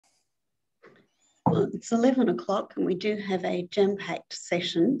Well, it's 11 o'clock and we do have a jam-packed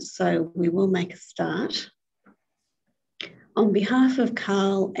session, so we will make a start. On behalf of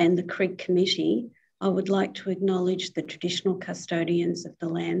Carl and the CRIG committee, I would like to acknowledge the traditional custodians of the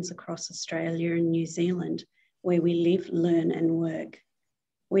lands across Australia and New Zealand, where we live, learn and work.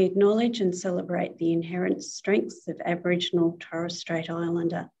 We acknowledge and celebrate the inherent strengths of Aboriginal, Torres Strait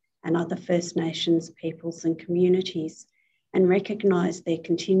Islander and other First Nations peoples and communities, and recognise their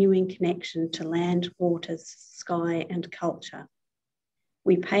continuing connection to land, waters, sky and culture.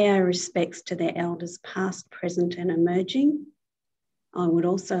 We pay our respects to their elders past, present and emerging. I would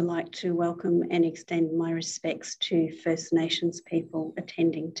also like to welcome and extend my respects to First Nations people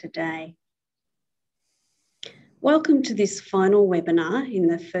attending today. Welcome to this final webinar in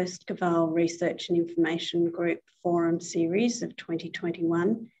the first Colla Research and Information Group Forum Series of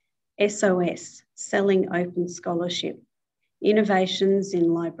 2021, SOS, Selling Open Scholarship. Innovations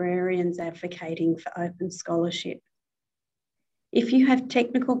in Librarians Advocating for Open Scholarship. If you have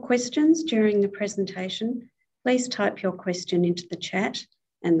technical questions during the presentation, please type your question into the chat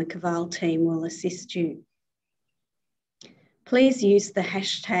and the Colla team will assist you. Please use the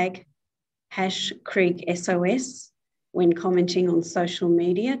hashtag #CRIGSOS when commenting on social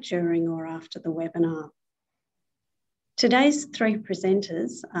media during or after the webinar. Today's three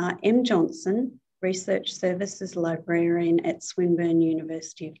presenters are M. Johnson, Research Services Librarian at Swinburne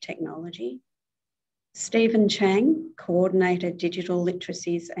University of Technology, Stephen Chang, Coordinator Digital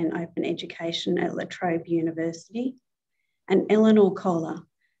Literacies and Open Education at La Trobe University, and Eleanor Colla,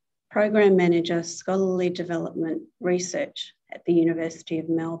 Program Manager Scholarly Development Research at the University of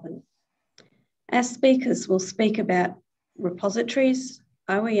Melbourne. Our speakers will speak about repositories,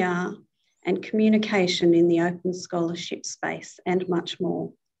 OER, and communication in the open scholarship space and much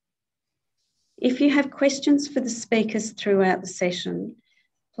more. If you have questions for the speakers throughout the session,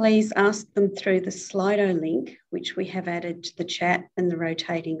 please ask them through the Slido link, which we have added to the chat and the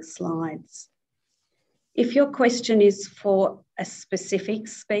rotating slides. If your question is for a specific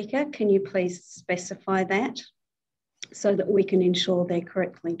speaker, can you please specify that so that we can ensure they're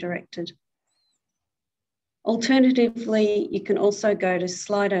correctly directed? Alternatively, you can also go to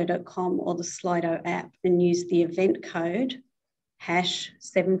slido.com or the Slido app and use the event code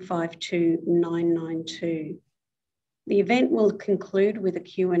 #752992. The event will conclude with a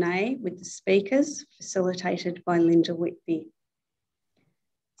Q&A with the speakers, facilitated by Linda Whitby.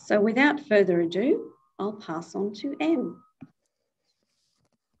 So without further ado, I'll pass on to Em.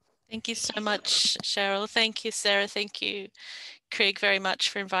 Thank you so much, Cheryl. Thank you, Sarah. Thank you, CRIG, very much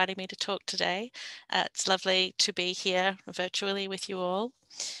for inviting me to talk today. It's lovely to be here virtually with you all.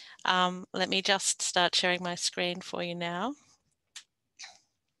 Let me just start sharing my screen for you now.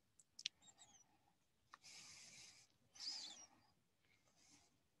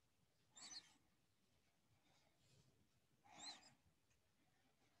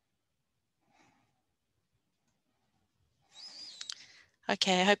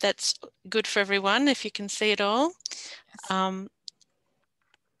 Okay, I hope that's good for everyone, if you can see it all. Hello,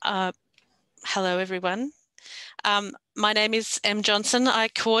 everyone. My name is M. Johnson. I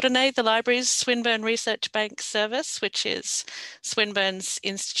coordinate the library's Swinburne Research Bank service, which is Swinburne's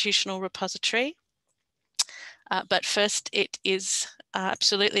institutional repository. But first, it is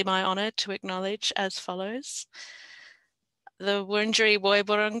absolutely my honour to acknowledge as follows: the Wurundjeri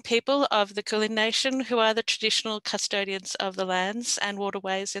Woiwurrung people of the Kulin Nation, who are the traditional custodians of the lands and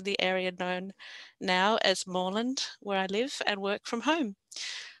waterways in the area known now as Moreland, where I live and work from home.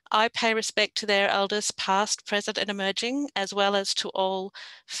 I pay respect to their elders past, present and emerging, as well as to all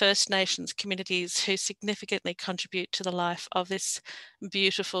First Nations communities who significantly contribute to the life of this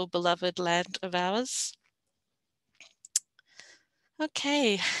beautiful, beloved land of ours.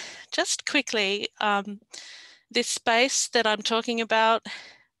 Okay, just quickly, this space that I'm talking about,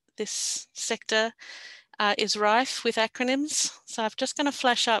 this sector, is rife with acronyms. So I'm just going to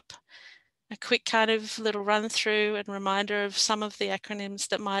flash up a quick kind of little run through and reminder of some of the acronyms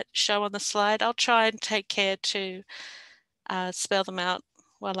that might show on the slide. I'll try and take care to spell them out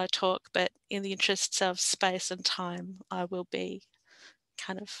while I talk, but in the interests of space and time, I will be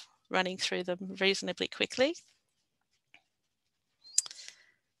kind of running through them reasonably quickly.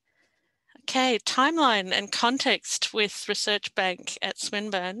 Okay, timeline and context with Research Bank at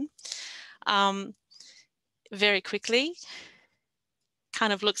Swinburne. Very quickly,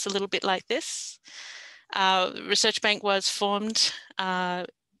 kind of looks a little bit like this. Research Bank was formed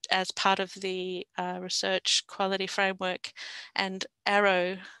as part of the Research Quality Framework and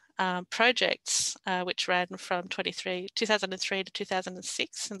Arrow projects, which ran from 2003 to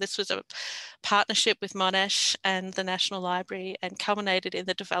 2006. And this was a partnership with Monash and the National Library, and culminated in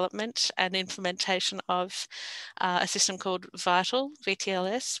the development and implementation of a system called Vital,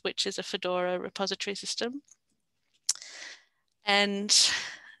 VTLS, which is a Fedora repository system. And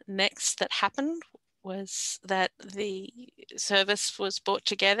next that happened was that the service was brought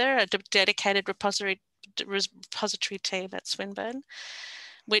together, a dedicated repository team at Swinburne,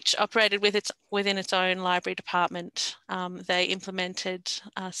 which operated within its own library department. They implemented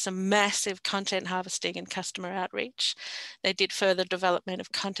some massive content harvesting and customer outreach. They did further development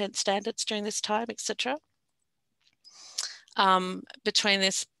of content standards during this time, etc. Between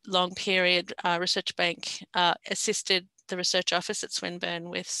this long period, Research Bank assisted the research office at Swinburne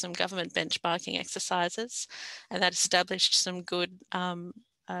with some government benchmarking exercises, and that established some good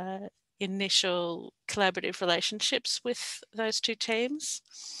initial collaborative relationships with those two teams.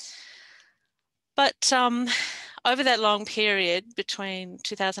 But over that long period between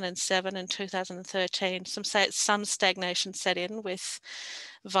 2007 and 2013, some stagnation set in, with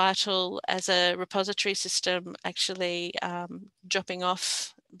Vital as a repository system actually dropping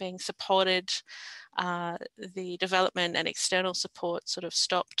off being supported. The development and external support sort of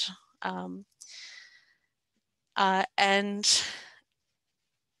stopped. And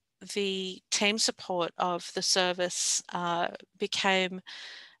the team support of the service became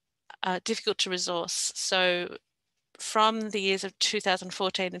difficult to resource. So from the years of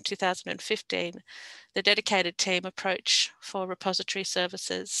 2014 and 2015, the dedicated team approach for repository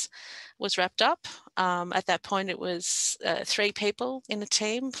services was wrapped up. At that point, it was 3 people in the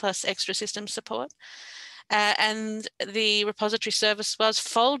team plus extra system support. And the repository service was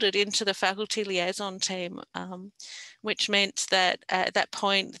folded into the faculty liaison team, which meant that at that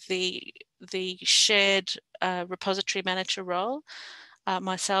point, the shared repository manager role,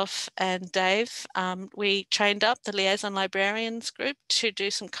 myself and Dave, we trained up the liaison librarians group to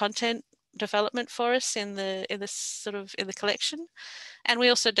do some content development for us in the collection, and we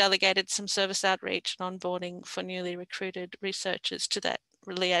also delegated some service outreach and onboarding for newly recruited researchers to that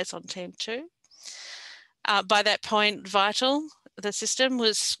liaison team too. By that point, Vital, the system,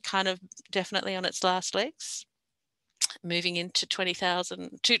 was kind of definitely on its last legs. Moving into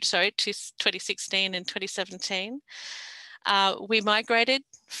 2016 and 2017, we migrated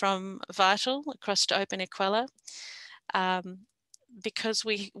from Vital across to Open Equella because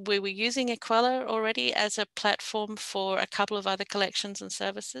we were using Equella already as a platform for a couple of other collections and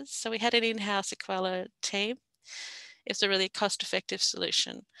services. So we had an in-house Equella team. It's a really cost-effective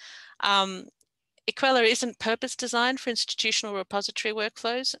solution. Equella isn't purpose designed for institutional repository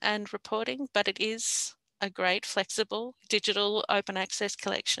workflows and reporting, but it is a great, flexible, digital, open access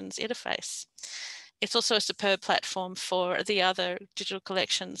collections interface. It's also a superb platform for the other digital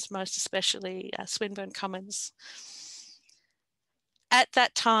collections, most especially Swinburne Commons. At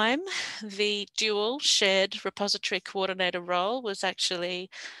that time, the dual shared repository coordinator role was actually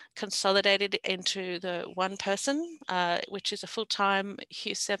consolidated into the one person, which is a full-time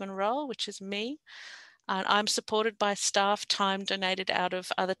Q7 role, which is me. And I'm supported by staff time donated out of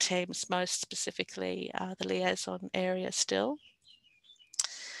other teams, most specifically the liaison area still.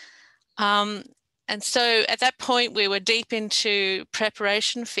 And so at that point, we were deep into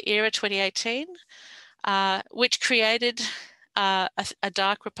preparation for ERA 2018, which created a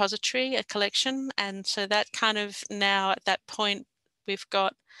dark repository, a collection. And so that kind of now at that point, we've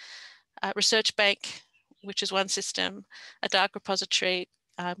got Research Bank, which is one system, a dark repository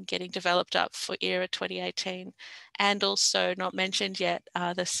getting developed up for ERA 2018, and also not mentioned yet,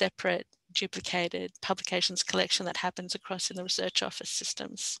 the separate duplicated publications collection that happens across in the research office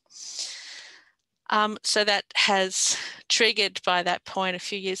systems. So that has triggered by that point a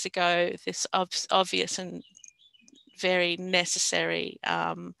few years ago, this obvious and very necessary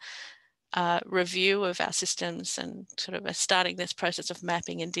review of our systems, and sort of starting this process of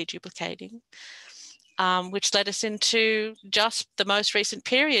mapping and deduplicating, which led us into just the most recent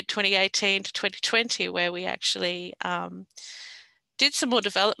period, 2018 to 2020, where we actually did some more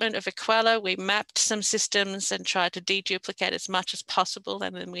development of Equella. We mapped some systems and tried to deduplicate as much as possible,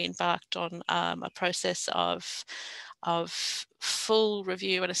 and then we embarked on a process of full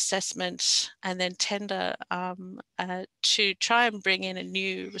review and assessment, and then tender to try and bring in a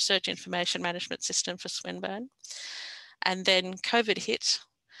new research information management system for Swinburne. And then COVID hit,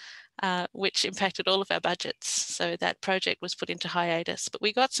 which impacted all of our budgets. So that project was put into hiatus, but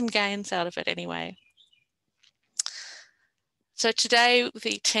we got some gains out of it anyway. So today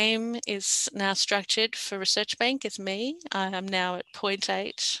the team is now structured for Research Bank as me. I am now at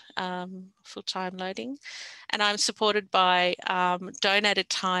 0.8 full-time loading, and I'm supported by donated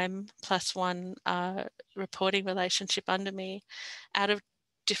time plus one reporting relationship under me out of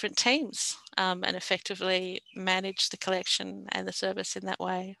different teams, and effectively manage the collection and the service in that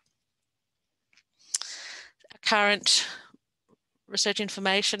way. Our current research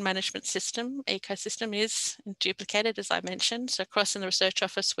information management system ecosystem is duplicated, as I mentioned. So across in the research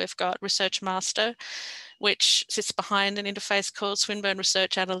office, we've got Research Master, which sits behind an interface called Swinburne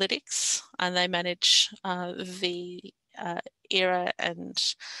Research Analytics, and they manage the ERA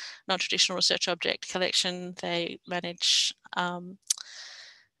and non-traditional research object collection. They manage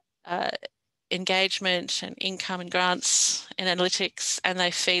engagement and income and grants and analytics, and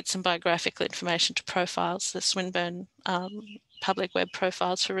they feed some biographical information to profiles, the Swinburne public web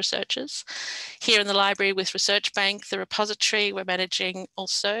profiles for researchers. Here in the library with Research Bank, the repository, we're managing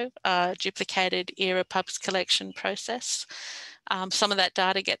also a duplicated ERA pubs collection process. Some of that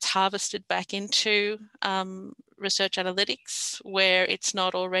data gets harvested back into research analytics where it's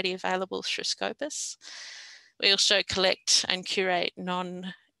not already available through Scopus. We also collect and curate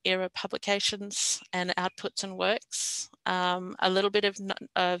non-ERA publications and outputs and works. A little bit of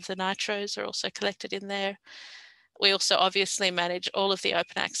the nitros are also collected in there. We also obviously manage all of the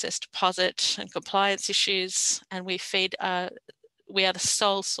open access deposit and compliance issues, and we feed, we are the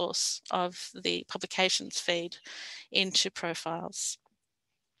sole source of the publications feed into profiles.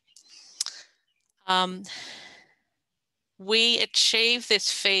 We achieve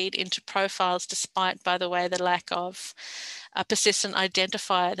this feed into profiles despite, by the way, the lack of a persistent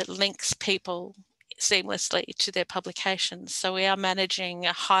identifier that links people seamlessly to their publications. So we are managing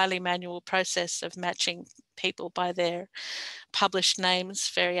a highly manual process of matching people by their published names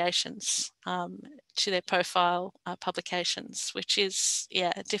variations to their profile publications, which is,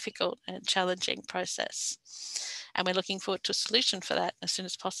 yeah, a difficult and challenging process. And we're looking forward to a solution for that as soon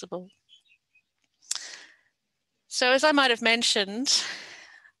as possible. So as I might have mentioned,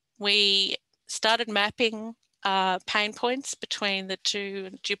 we started mapping pain points between the two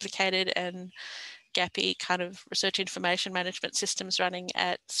duplicated and gappy kind of research information management systems running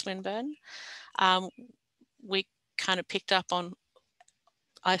at Swinburne. We kind of picked up on,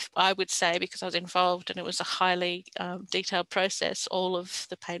 I would say, because I was involved and it was a highly detailed process, all of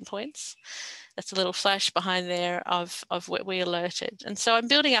the pain points. That's a little flash behind there of what we alerted. And so I'm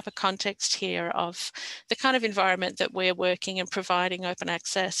building up a context here of the kind of environment that we're working and providing open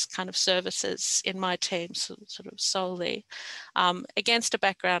access kind of services in my team, sort of solely, against a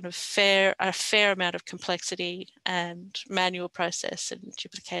background of a fair amount of complexity and manual process and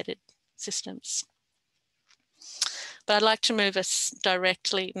duplicated systems. But I'd like to move us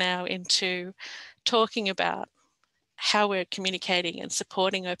directly now into talking about how we're communicating and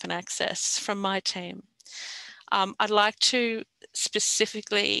supporting open access from my team. I'd like to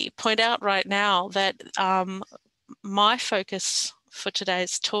specifically point out right now that my focus for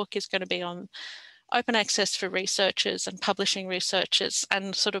today's talk is going to be on open access for researchers and publishing researchers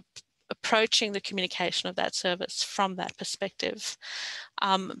and sort of approaching the communication of that service from that perspective.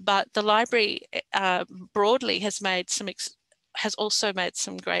 But the library broadly has also made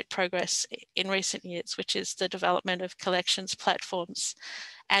some great progress in recent years, which is the development of collections platforms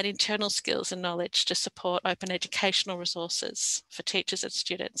and internal skills and knowledge to support open educational resources for teachers and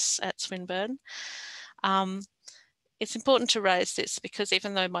students at Swinburne. It's important to raise this because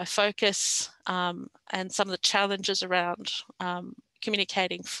even though my focus and some of the challenges around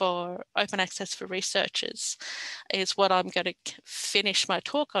communicating for open access for researchers is what I'm going to finish my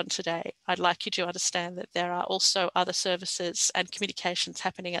talk on today, I'd like you to understand that there are also other services and communications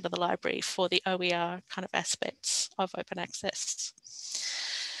happening out of the library for the OER kind of aspects of open access.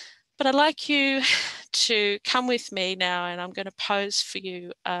 But I'd like you to come with me now, and I'm going to pose for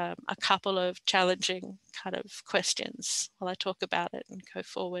you a couple of challenging kind of questions while I talk about it and go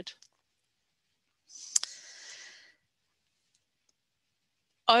forward.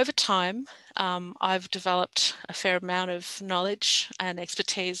 Over time, I've developed a fair amount of knowledge and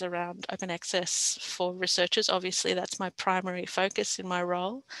expertise around open access for researchers. Obviously, that's my primary focus in my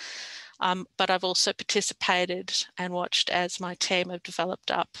role. But I've also participated and watched as my team have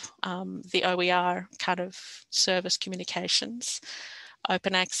developed up the OER kind of service communications,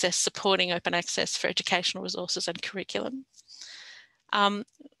 open access, supporting open access for educational resources and curriculum.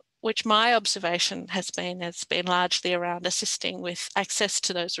 Which my observation has been largely around assisting with access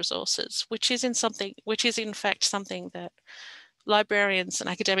to those resources, which is in fact something that librarians and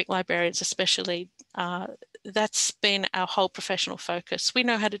academic librarians especially that's been our whole professional focus. We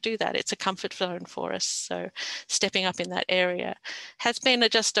know how to do that. It's a comfort zone for us. So stepping up in that area has been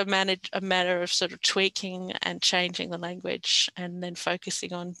just a matter of sort of tweaking and changing the language and then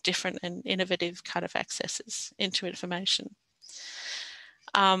focusing on different and innovative kind of accesses into information.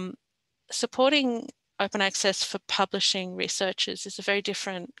 Supporting open access for publishing researchers is a very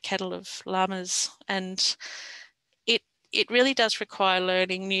different kettle of llamas, and it really does require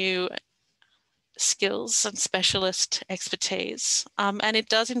learning new skills and specialist expertise. And it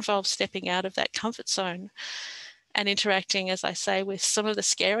does involve stepping out of that comfort zone and interacting, as I say, with some of the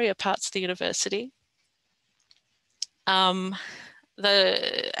scarier parts of the university. And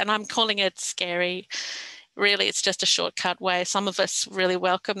I'm calling it scary. Really, it's just a shortcut way. Some of us really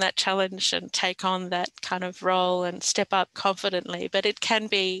welcome that challenge and take on that kind of role and step up confidently, but it can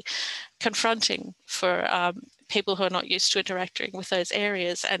be confronting for people who are not used to interacting with those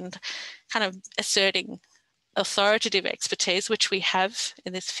areas and kind of asserting authoritative expertise, which we have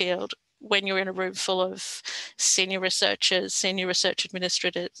in this field, when you're in a room full of senior researchers, senior research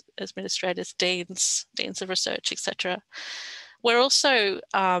administrators, deans of research, etc. We're also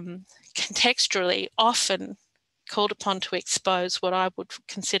contextually often called upon to expose what I would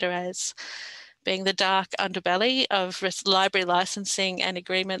consider as being the dark underbelly of library licensing and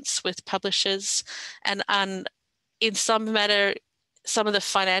agreements with publishers, and in some matter, some of the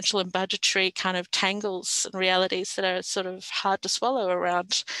financial and budgetary kind of tangles and realities that are sort of hard to swallow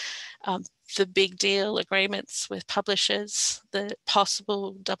around the big deal agreements with publishers, the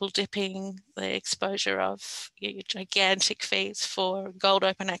possible double dipping, the exposure of gigantic fees for gold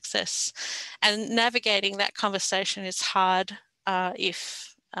open access. And navigating that conversation is hard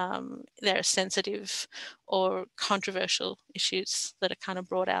if there are sensitive or controversial issues that are kind of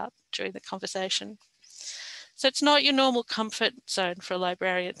brought out during the conversation. So it's not your normal comfort zone for a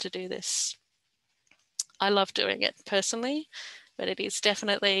librarian to do this. I love doing it personally, but it is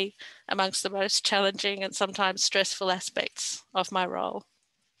definitely amongst the most challenging and sometimes stressful aspects of my role.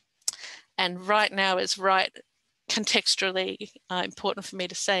 And right now is contextually important for me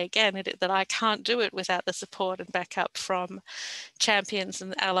to say again that I can't do it without the support and backup from champions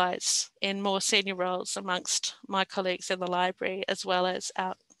and allies in more senior roles amongst my colleagues in the library, as well as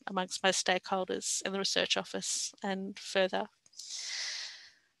out amongst my stakeholders in the research office and further.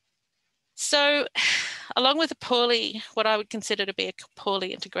 So, along with what I would consider to be a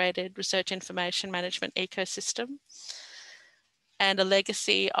poorly integrated research information management ecosystem and a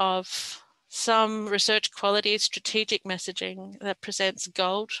legacy of some research quality strategic messaging that presents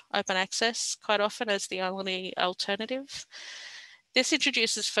gold open access quite often as the only alternative, this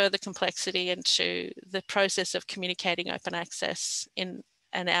introduces further complexity into the process of communicating open access in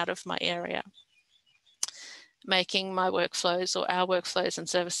and out of my area, making my workflows or our workflows and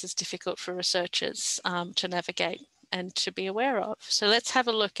services difficult for researchers to navigate and to be aware of. So let's have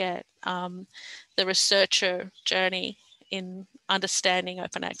a look at the researcher journey in understanding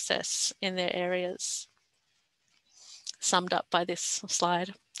open access in their areas, summed up by this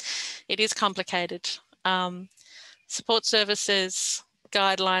slide. It is complicated. Support services,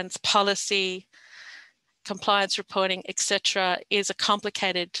 guidelines, policy, compliance reporting, etc., is a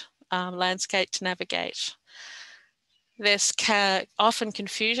complicated landscape to navigate. There's often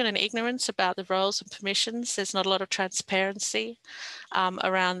confusion and ignorance about the roles and permissions. There's not a lot of transparency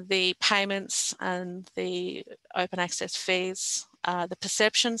around the payments and the open access fees. The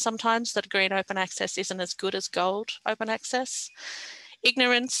perception sometimes that green open access isn't as good as gold open access.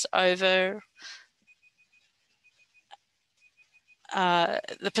 Ignorance over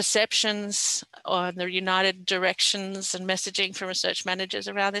the perceptions on the united directions and messaging from research managers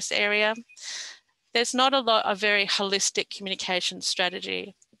around this area. There's not a very holistic communication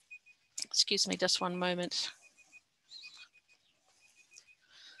strategy. Excuse me, just one moment.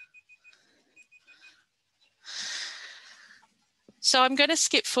 So I'm going to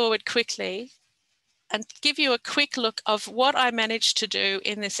skip forward quickly and give you a quick look of what I managed to do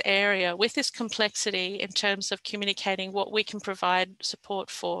in this area with this complexity in terms of communicating what we can provide support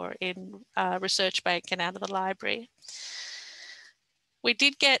for in Research Bank and out of the library. We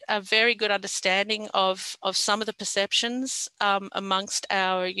did get a very good understanding of some of the perceptions amongst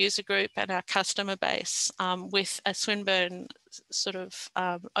our user group and our customer base with a Swinburne sort of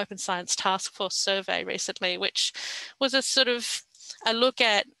Open Science Task Force survey recently, which was a sort of a look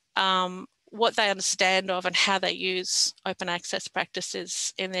at what they understand of and how they use open access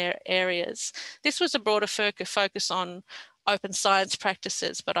practices in their areas. This was a broader focus on open science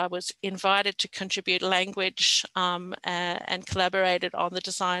practices, but I was invited to contribute language and collaborated on the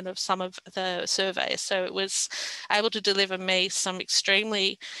design of some of the surveys. So it was able to deliver me some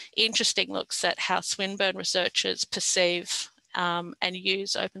extremely interesting looks at how Swinburne researchers perceive and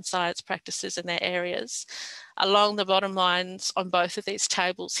use open science practices in their areas. Along the bottom lines on both of these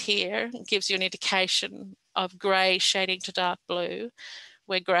tables here, it gives you an indication of grey shading to dark blue,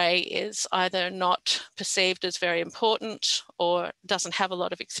 where grey is either not perceived as very important or doesn't have a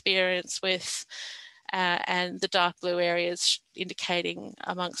lot of experience with, and the dark blue areas indicating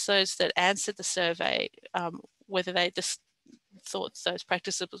amongst those that answered the survey whether they just thought those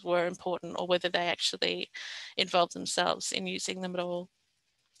practices were important or whether they actually involved themselves in using them at all.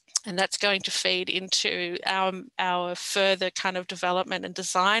 And that's going to feed into our further kind of development and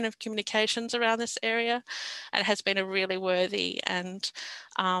design of communications around this area. And it has been a really worthy and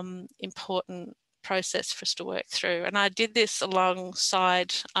important process for us to work through. And I did this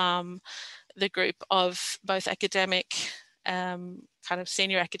alongside the group of both academic, kind of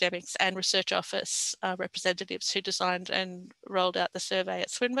senior academics and research office representatives who designed and rolled out the survey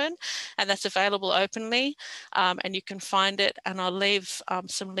at Swinburne, and that's available openly, and you can find it, and I'll leave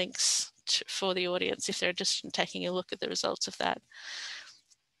some links for the audience if they're interested in taking a look at the results of that.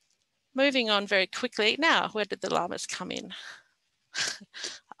 Moving on very quickly, now where did the llamas come in?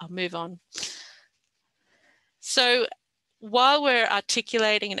 I'll move on. So while we're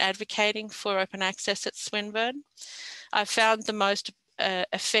articulating and advocating for open access at Swinburne, I found the most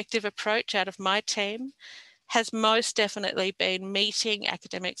effective approach out of my team has most definitely been meeting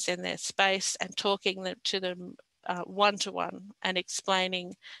academics in their space and talking to them one-to-one and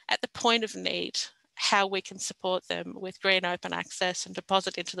explaining at the point of need how we can support them with green open access and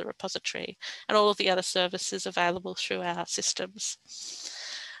deposit into the repository and all of the other services available through our systems.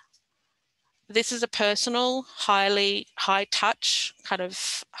 This is a personal, high touch, kind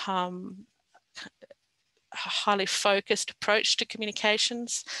of highly focused approach to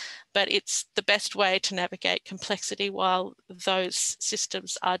communications, but it's the best way to navigate complexity while those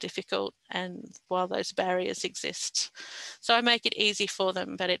systems are difficult and while those barriers exist. So I make it easy for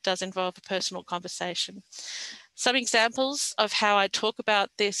them, but it does involve a personal conversation. Some examples of how I talk about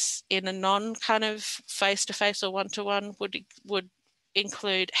this in a non kind of face-to-face or one-to-one would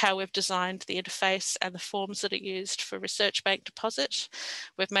include how we've designed the interface and the forms that are used for Research Bank deposit.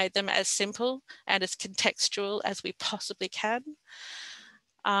 We've made them as simple and as contextual as we possibly can.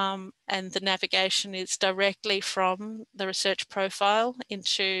 And the navigation is directly from the research profile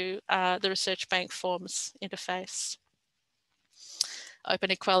into the Research Bank forms interface.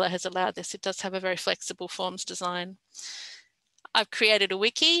 OpenEquella has allowed this. It does have a very flexible forms design. I've created a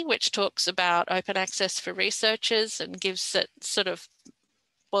wiki which talks about open access for researchers and gives it sort of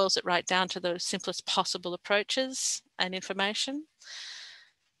boils it right down to the simplest possible approaches and information.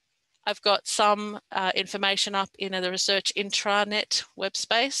 I've got some information up in the research intranet web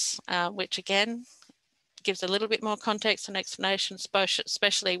space, which again gives a little bit more context and explanation,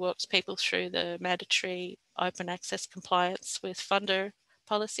 especially walks people through the mandatory open access compliance with funder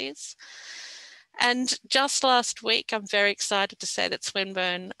policies. And just last week, I'm very excited to say that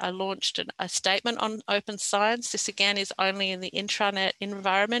Swinburne launched a statement on open science. This again is only in the intranet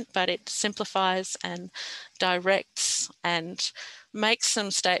environment, but it simplifies and directs and makes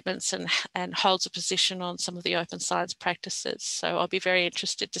some statements and holds a position on some of the open science practices. So I'll be very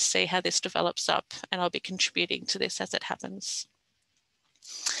interested to see how this develops up, and I'll be contributing to this as it happens.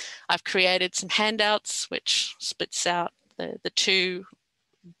 I've created some handouts which splits out the two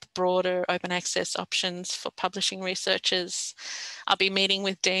broader open access options for publishing researchers. I'll be meeting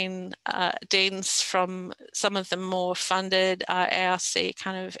with deans from some of the more funded ARC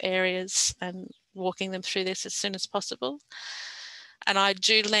kind of areas and walking them through this as soon as possible. And I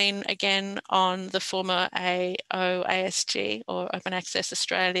do lean again on the former AOASG or Open Access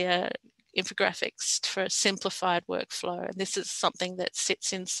Australia infographics for a simplified workflow. And this is something that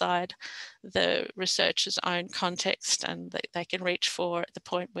sits inside the researcher's own context and they can reach for at the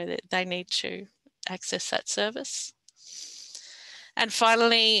point where they need to access that service. And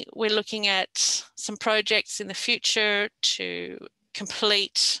finally, we're looking at some projects in the future to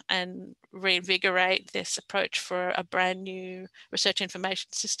complete and reinvigorate this approach for a brand new research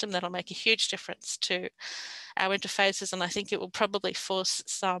information system that'll make a huge difference to our interfaces, and I think it will probably force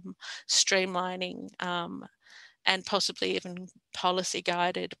some streamlining and possibly even policy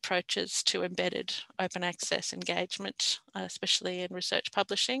guided approaches to embedded open access engagement, especially in research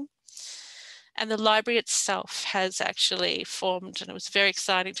publishing. And the library itself has actually formed, and it was very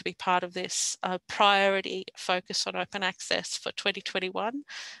exciting to be part of this, priority focus on open access for 2021.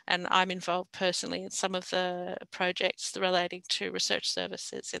 And I'm involved personally in some of the projects relating to research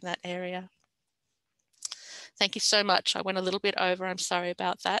services in that area. Thank you so much. I went a little bit over, I'm sorry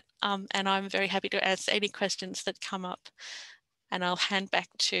about that. And I'm very happy to answer any questions that come up. And I'll hand back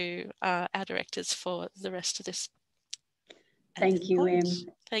to our directors for the rest of this. Thank you, Em.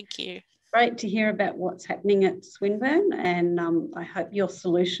 Thank you. Great to hear about what's happening at Swinburne, and I hope your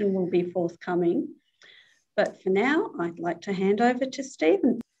solution will be forthcoming. But for now, I'd like to hand over to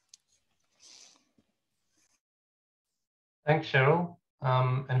Stephen. Thanks, Cheryl,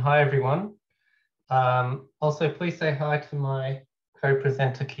 and hi, everyone. Also, please say hi to my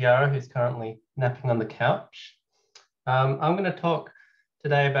co-presenter, Kiara, who's currently napping on the couch. I'm going to talk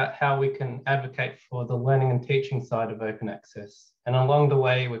today about how we can advocate for the learning and teaching side of open access. And along the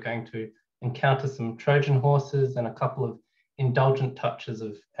way, we're going to encounter some Trojan horses and a couple of indulgent touches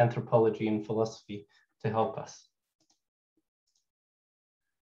of anthropology and philosophy to help us.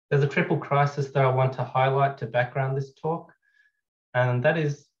 There's a triple crisis that I want to highlight to background this talk, and that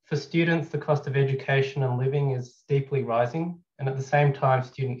is, for students, the cost of education and living is steeply rising, and at the same time,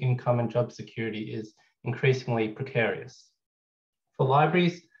 student income and job security is increasingly precarious. For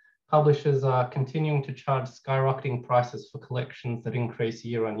libraries, publishers are continuing to charge skyrocketing prices for collections that increase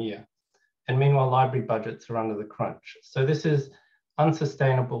year on year. And meanwhile, library budgets are under the crunch. So this is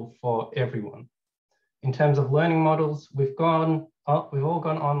unsustainable for everyone. In terms of learning models, we've all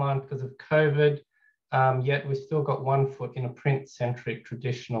gone online because of COVID, yet we've still got one foot in a print-centric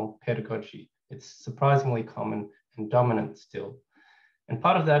traditional pedagogy. It's surprisingly common and dominant still. And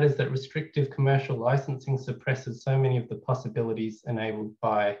part of that is that restrictive commercial licensing suppresses so many of the possibilities enabled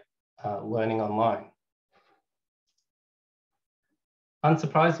by learning online.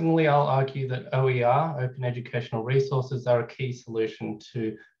 Unsurprisingly, I'll argue that OER, open educational resources, are a key solution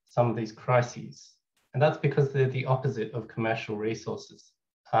to some of these crises. And that's because they're the opposite of commercial resources.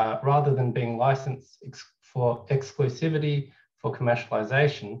 Rather than being licensed for exclusivity, for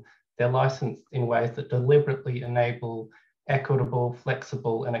commercialization, they're licensed in ways that deliberately enable equitable,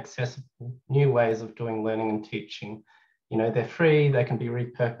 flexible, and accessible new ways of doing learning and teaching. You know, they're free, they can be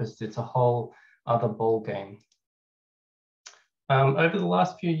repurposed. It's a whole other ball game. Over the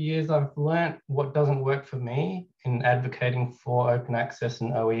last few years, I've learned what doesn't work for me in advocating for open access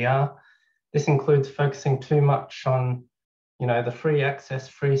and OER. This includes focusing too much on, you know, the free access,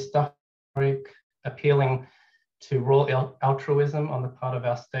 free stuff, appealing to raw altruism on the part of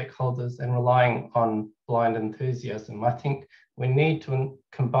our stakeholders and relying on blind enthusiasm. I think we need to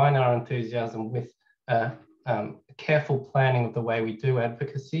combine our enthusiasm with a careful planning of the way we do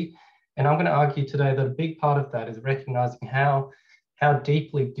advocacy. And I'm going to argue today that a big part of that is recognizing how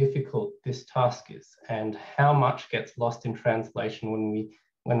deeply difficult this task is and how much gets lost in translation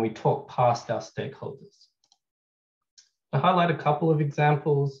when we talk past our stakeholders. To highlight a couple of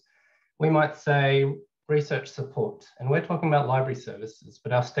examples, we might say research support, and we're talking about library services,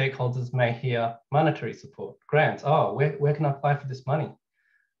 but our stakeholders may hear monetary support, grants. Oh, where can I apply for this money?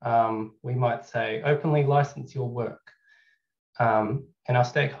 We might say openly license your work. And our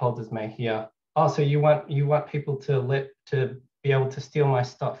stakeholders may hear, oh, so you want people to be able to steal my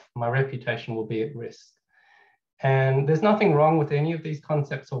stuff. My reputation will be at risk. And there's nothing wrong with any of these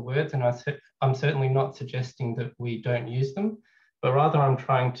concepts or words, and I'm certainly not suggesting that we don't use them, but rather I'm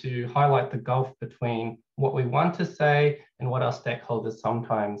trying to highlight the gulf between what we want to say and what our stakeholders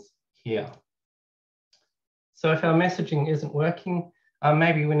sometimes hear. So if our messaging isn't working,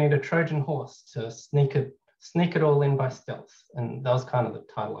 maybe we need a Trojan horse to sneak it all in by stealth. And that was kind of the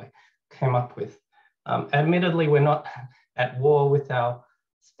title I came up with. Admittedly, we're not at war with our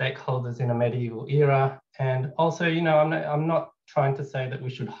stakeholders in a medieval era. And also, you know, I'm not trying to say that we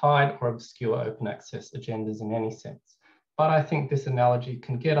should hide or obscure open access agendas in any sense. But I think this analogy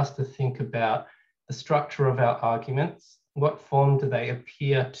can get us to think about the structure of our arguments. What form do they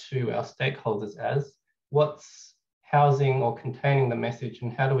appear to our stakeholders as? What's housing or containing the message,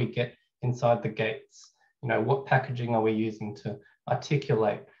 and how do we get inside the gates? You know, what packaging are we using to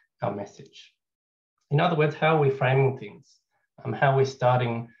articulate our message? In other words, how are we framing things? How are we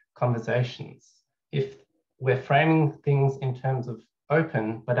starting conversations? If we're framing things in terms of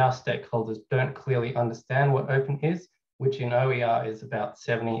open, but our stakeholders don't clearly understand what open is, which in OER is about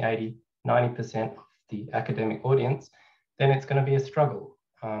 70, 80, 90% of the academic audience, then it's going to be a struggle.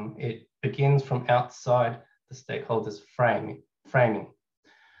 It begins from outside the stakeholders' framing.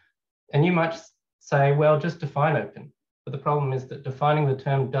 And you might say, well, just define open. But the problem is that defining the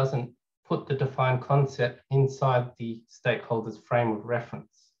term doesn't put the defined concept inside the stakeholders' frame of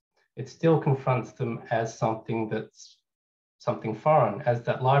reference. it still confronts them as something that's something foreign, as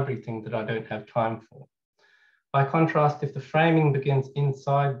that library thing that I don't have time for. By contrast, if the framing begins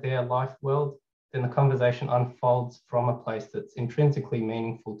inside their life world, then the conversation unfolds from a place that's intrinsically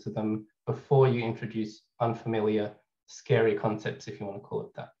meaningful to them before you introduce unfamiliar, scary concepts, if you want to call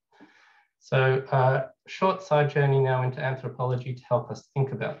it that. So a short side journey now into anthropology to help us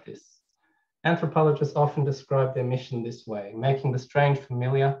think about this. Anthropologists often describe their mission this way, making the strange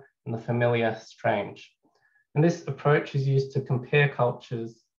familiar and the familiar strange. And this approach is used to compare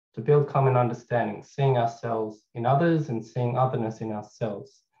cultures, to build common understanding, seeing ourselves in others and seeing otherness in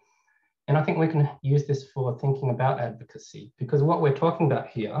ourselves. And I think we can use this for thinking about advocacy, because what we're talking about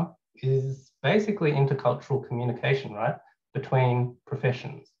here is basically intercultural communication, right, between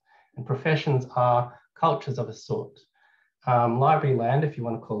professions. And professions are cultures of a sort. Library land, if you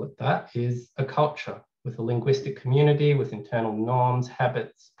want to call it that, is a culture with a linguistic community, with internal norms,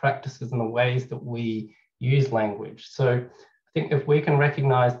 habits, practices, and the ways that we use language. So I think if we can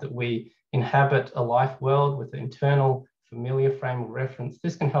recognize that we inhabit a life world with an internal familiar frame of reference,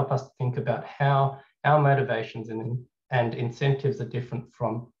 this can help us think about how our motivations and incentives are different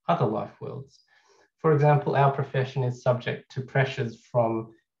from other life worlds. For example, our profession is subject to pressures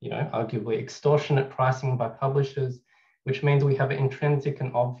from, arguably extortionate pricing by publishers, which means we have an intrinsic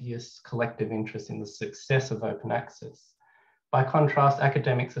and obvious collective interest in the success of open access. By contrast,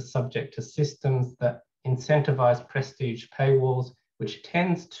 academics are subject to systems that incentivize prestige paywalls, which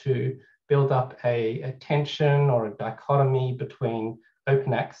tends to build up a tension or a dichotomy between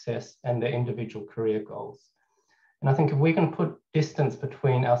open access and their individual career goals. And I think if we can put distance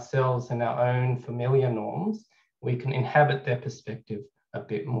between ourselves and our own familiar norms, we can inhabit their perspective a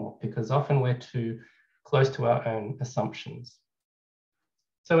bit more, because often we're too close to our own assumptions.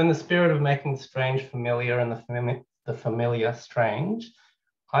 So in the spirit of making the strange familiar and the familiar strange,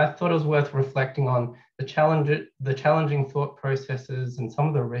 I thought it was worth reflecting on the challenging thought processes and some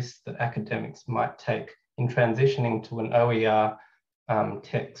of the risks that academics might take in transitioning to an OER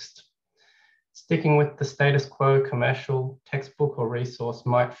text. Sticking with the status quo commercial textbook or resource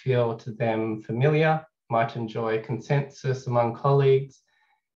might feel to them familiar, might enjoy consensus among colleagues,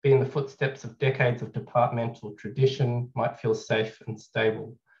 be in the footsteps of decades of departmental tradition, might feel safe and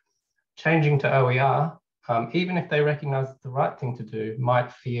stable. Changing to OER, even if they recognize it's the right thing to do,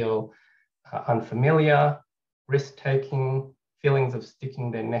 might feel unfamiliar, risk-taking, feelings of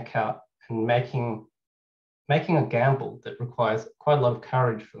sticking their neck out and making a gamble that requires quite a lot of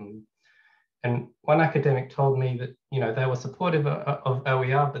courage from them. And one academic told me that, they were supportive of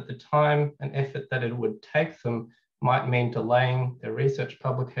OER, but the time and effort that it would take them might mean delaying their research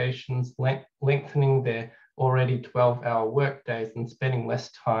publications, lengthening their already 12-hour work days and spending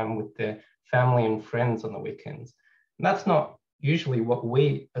less time with their family and friends on the weekends. And that's not usually what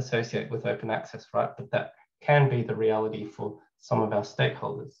we associate with open access, right? But that can be the reality for some of our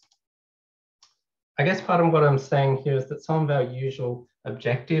stakeholders. I guess part of what I'm saying here is that some of our usual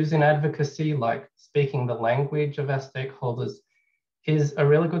objectives in advocacy, like speaking the language of our stakeholders, is a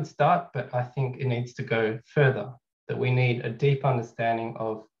really good start, but I think it needs to go further, that we need a deep understanding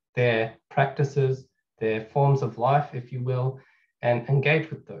of their practices, their forms of life, if you will, and engage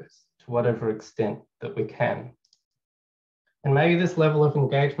with those to whatever extent that we can. And maybe this level of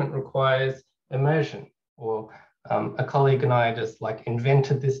engagement requires immersion, or a colleague and I just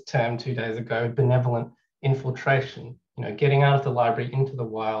invented this term 2 days ago, benevolent infiltration, getting out of the library into the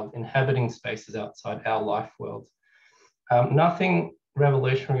wild, inhabiting spaces outside our life world. Nothing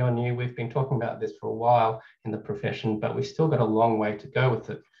revolutionary or new. We've been talking about this for a while in the profession, but we've still got a long way to go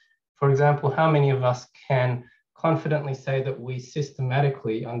with it. For example, how many of us can confidently say that we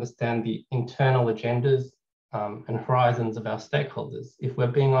systematically understand the internal agendas and horizons of our stakeholders? If we're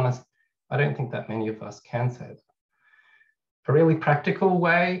being honest, I don't think that many of us can say that. A really practical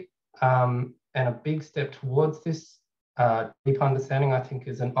way and a big step towards this deep understanding, I think,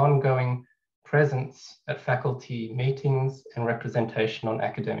 is an ongoing presence at faculty meetings and representation on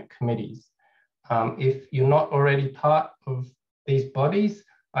academic committees. If you're not already part of these bodies,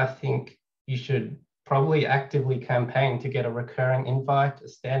 I think you should probably actively campaign to get a recurring invite, a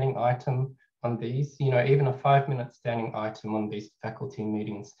standing item on these. Even a 5-minute standing item on these faculty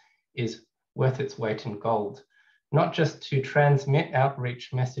meetings is worth its weight in gold, not just to transmit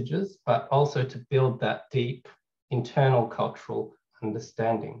outreach messages, but also to build that deep internal cultural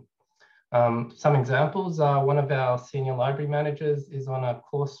understanding. Some examples are one of our senior library managers is on a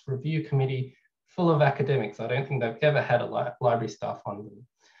course review committee full of academics. I don't think they've ever had a library staff on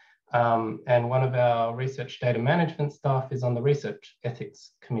them. And one of our research data management staff is on the research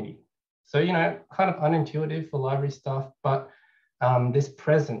ethics committee. So, kind of unintuitive for library staff, but this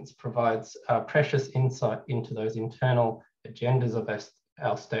presence provides precious insight into those internal agendas of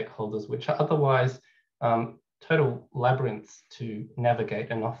our stakeholders, which are otherwise total labyrinths to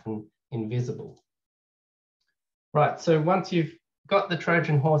navigate and often invisible. Right, so once you've got the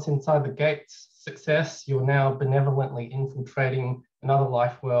Trojan horse inside the gates, success, you're now benevolently infiltrating another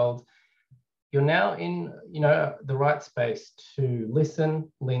life world. You're now in, the right space to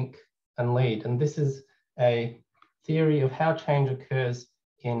listen, link, and lead. And this is a theory of how change occurs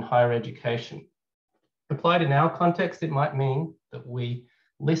in higher education. Applied in our context, it might mean that we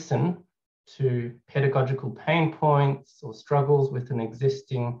listen to pedagogical pain points or struggles with an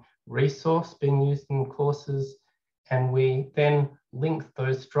existing resource being used in courses, and we then link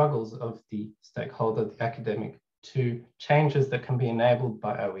those struggles of the stakeholder, the academic, to changes that can be enabled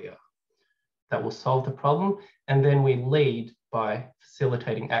by OER that will solve the problem, and then we lead by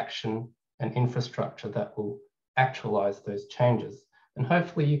facilitating action and infrastructure that will actualize those changes. And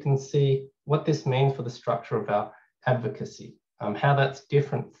hopefully you can see what this means for the structure of our advocacy, how that's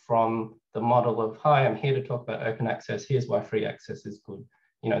different from the model of, hi, I'm here to talk about open access, here's why free access is good.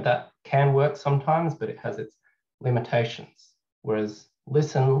 That can work sometimes, but it has its limitations. Whereas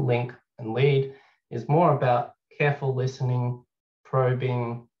listen, link, and lead is more about careful listening,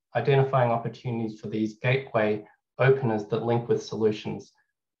 probing, identifying opportunities for these gateway openers that link with solutions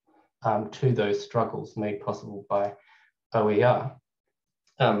to those struggles made possible by OER.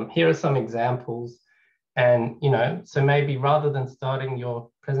 Here are some examples. And, so maybe rather than starting your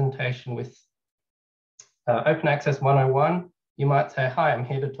presentation with Open Access 101, you might say, hi, I'm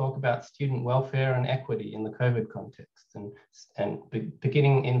here to talk about student welfare and equity in the COVID context, and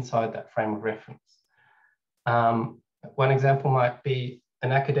beginning inside that frame of reference. One example might be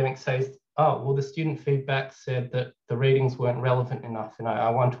an academic says, oh, well, the student feedback said that the readings weren't relevant enough, and I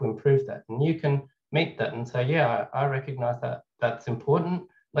want to improve that. And you can meet that and say, yeah, I recognize that that's important.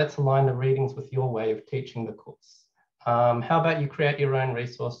 Let's align the readings with your way of teaching the course. How about you create your own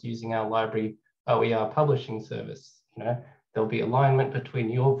resource using our library OER publishing service? There'll be alignment between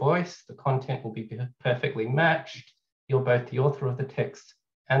your voice, the content will be perfectly matched. You're both the author of the text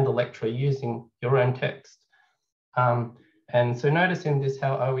and the lecturer using your own text. And so notice in this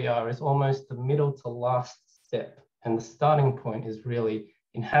how OER is almost the middle to last step. And the starting point is really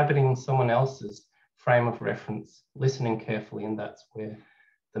inhabiting someone else's frame of reference, listening carefully, and that's where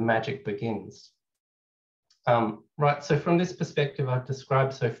the magic begins. Right, so from this perspective I've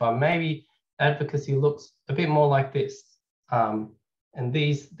described so far, maybe advocacy looks a bit more like this. And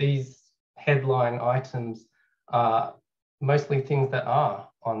these headline items are mostly things that are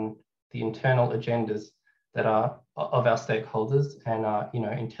on the internal agendas that are of our stakeholders and are,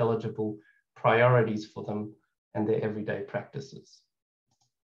 intelligible priorities for them and their everyday practices.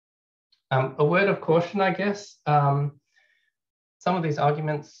 A word of caution, I guess. Some of these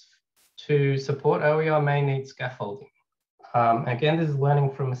arguments to support OER may need scaffolding. Again, this is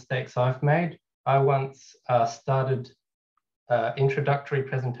learning from mistakes I've made. I once started introductory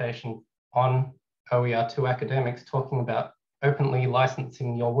presentation on OER to academics talking about openly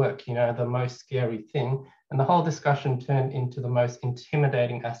licensing your work, the most scary thing. And the whole discussion turned into the most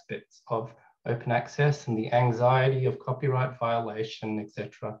intimidating aspects of open access and the anxiety of copyright violation,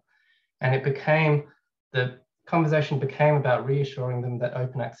 etc. And the conversation became about reassuring them that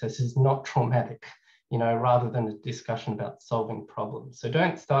open access is not traumatic, rather than a discussion about solving problems. So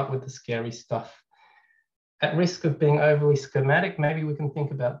don't start with the scary stuff. At risk of being overly schematic, maybe we can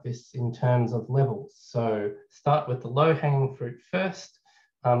think about this in terms of levels. So start with the low-hanging fruit first.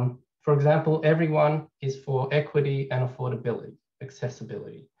 For example, everyone is for equity and affordability,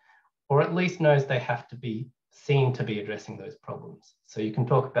 accessibility, or at least knows they have to be seen to be addressing those problems. So you can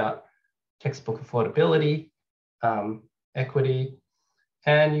talk about textbook affordability, equity,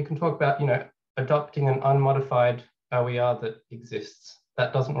 and you can talk about, adopting an unmodified OER that exists.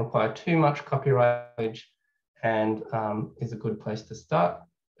 That doesn't require too much copyright and is a good place to start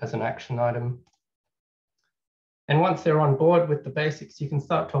as an action item. And once they're on board with the basics, you can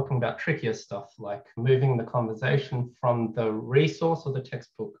start talking about trickier stuff like moving the conversation from the resource or the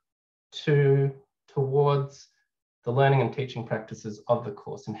textbook towards the learning and teaching practices of the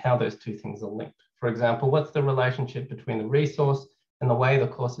course and how those two things are linked. For example, what's the relationship between the resource and the way the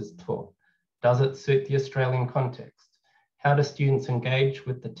course is taught? Does it suit the Australian context? How do students engage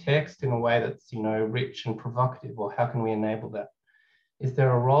with the text in a way that's, rich and provocative, or how can we enable that? Is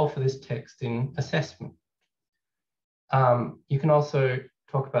there a role for this text in assessment? You can also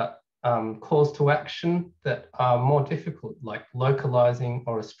talk about calls to action that are more difficult, like localizing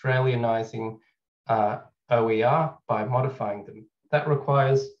or Australianizing OER by modifying them. That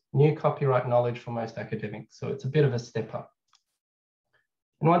requires new copyright knowledge for most academics, so it's a bit of a step up.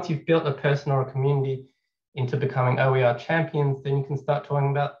 And once you've built a person or a community into becoming OER champions, then you can start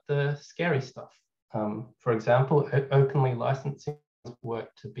talking about the scary stuff. For example, openly licensing work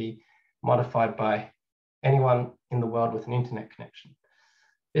to be modified by anyone in the world with an internet connection.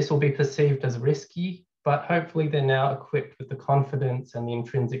 This will be perceived as risky, but hopefully they're now equipped with the confidence and the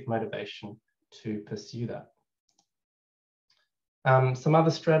intrinsic motivation to pursue that. Some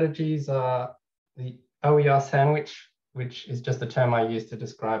other strategies are the OER sandwich, which is just a term I use to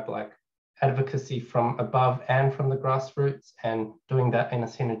describe like advocacy from above and from the grassroots, and doing that in a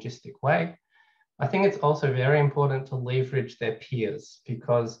synergistic way. I think it's also very important to leverage their peers,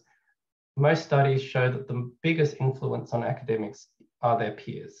 because most studies show that the biggest influence on academics are their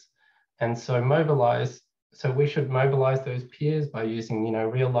peers. And so we should mobilize those peers by using,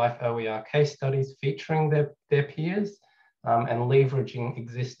 real life OER case studies featuring their peers, and leveraging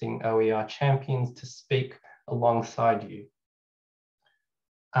existing OER champions to speak alongside you.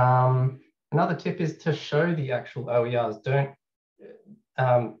 Another tip is to show the actual OERs,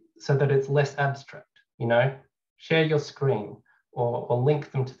 so that it's less abstract, share your screen or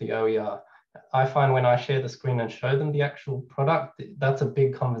link them to the OER. I find when I share the screen and show them the actual product, that's a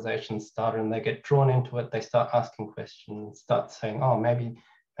big conversation starter, and they get drawn into it. They start asking questions, start saying, oh, maybe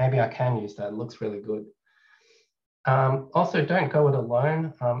I can use that. It looks really good. Also, don't go it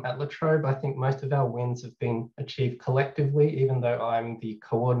alone. At La Trobe, I think most of our wins have been achieved collectively, even though I'm the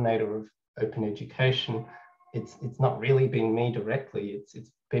coordinator of open education. It's not really been me directly.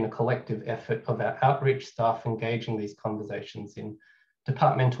 It's been a collective effort of our outreach staff engaging these conversations in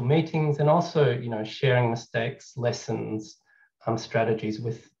departmental meetings, and also, sharing mistakes, lessons, strategies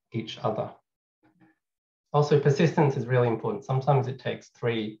with each other. Also, persistence is really important. Sometimes it takes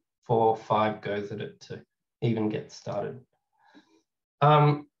 3, 4, 5 goes at it to even get started.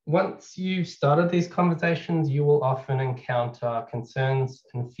 Once you've started these conversations, you will often encounter concerns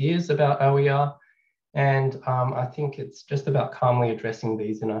and fears about OER. And I think it's just about calmly addressing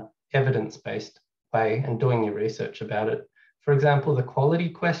these in an evidence-based way and doing your research about it. For example, the quality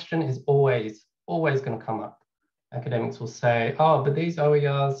question is always going to come up. Academics will say, oh, but these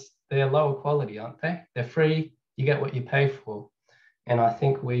OERs, they're lower quality, aren't they? They're free, you get what you pay for. And I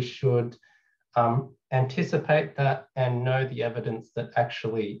think we should anticipate that and know the evidence that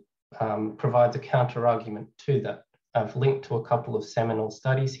actually provides a counter argument to that. I've linked to a couple of seminal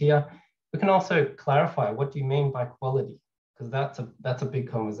studies here. We can also clarify, what do you mean by quality? Because that's a big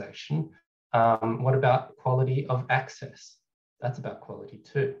conversation. What about quality of access? That's about quality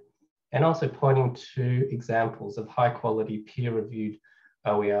too. And also pointing to examples of high quality peer-reviewed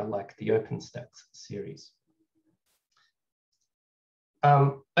OER like the OpenStax series.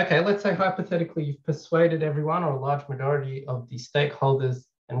 Okay, let's say hypothetically you've persuaded everyone or a large majority of the stakeholders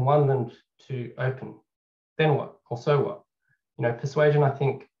and won them to open. Then what? Or so what? Persuasion, I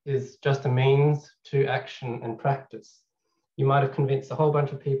think, is just a means to action and practice. You might have convinced a whole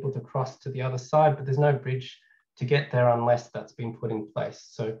bunch of people to cross to the other side, but there's no bridge to get there unless that's been put in place.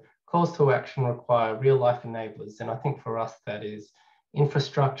 So calls to action require real life enablers. And I think for us, that is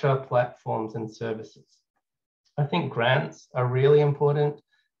infrastructure, platforms, and services. I think grants are really important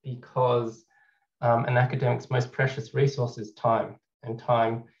because an academic's most precious resource is time, and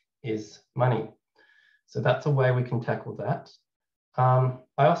time is money. So that's a way we can tackle that. I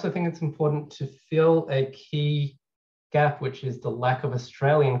also think it's important to fill a key gap, which is the lack of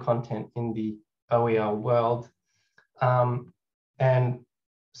Australian content in the OER world. And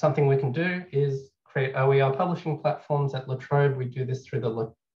something we can do is create OER publishing platforms at La Trobe. We do this through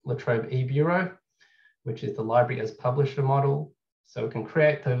the La Trobe eBureau, which is the library as publisher model. So we can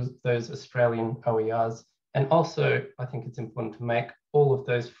create those Australian OERs. And also, I think it's important to make all of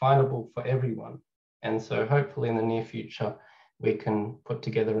those findable for everyone. And so hopefully in the near future, we can put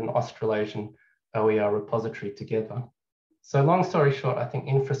together an Australasian OER repository together. So long story short, I think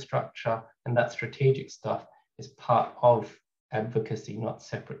infrastructure and that strategic stuff is part of advocacy, not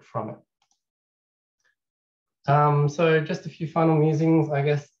separate from it. So just a few final musings, I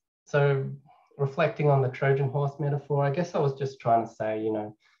guess. So reflecting on the Trojan horse metaphor, I guess I was just trying to say,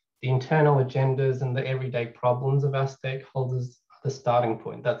 the internal agendas and the everyday problems of our stakeholders are the starting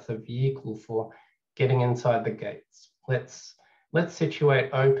point. That's the vehicle for getting inside the gates. Let's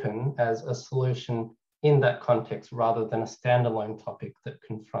situate open as a solution in that context rather than a standalone topic that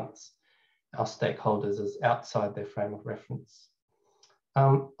confronts our stakeholders as outside their frame of reference.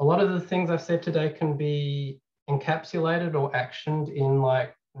 A lot of the things I've said today can be encapsulated or actioned in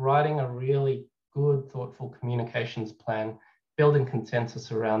like writing a really good, thoughtful communications plan, building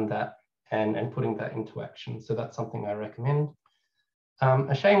consensus around that and putting that into action. So that's something I recommend.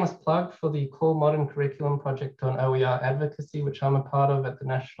 A shameless plug for the Core Modern Curriculum project on OER advocacy, which I'm a part of at the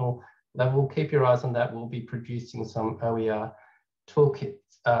national level. Keep your eyes on that. We'll be producing some OER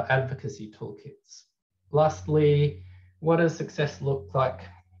toolkits, advocacy toolkits. Lastly, what does success look like?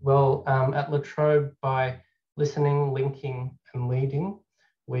 Well, at La Trobe, by listening, linking, and leading,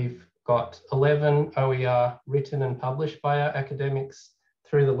 we've got 11 OER written and published by our academics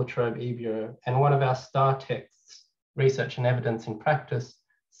through the La Trobe eBureau. And one of our star texts, Research and Evidence in Practice,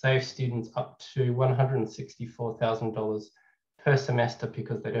 saves students up to $164,000 per semester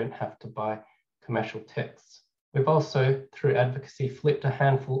because they don't have to buy commercial texts. We've also, through advocacy, flipped a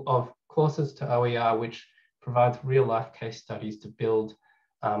handful of courses to OER, which provides real-life case studies to build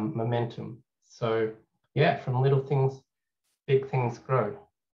momentum. So yeah, from little things, big things grow.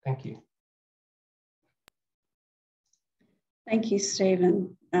 Thank you. Thank you,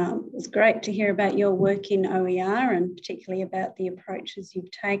 Stephen. It was great to hear about your work in OER and particularly about the approaches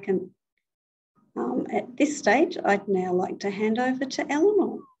you've taken. At this stage, I'd now like to hand over to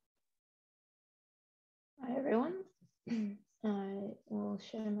Eleanor. Hi, everyone. I will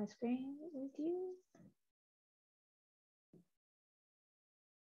share my screen with you.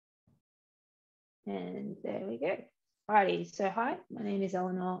 And there we go. Alrighty, so hi, my name is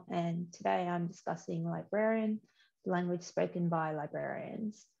Eleanor, and today I'm discussing Librarian, the language spoken by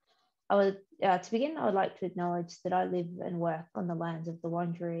librarians. To begin, I would like to acknowledge that I live and work on the lands of the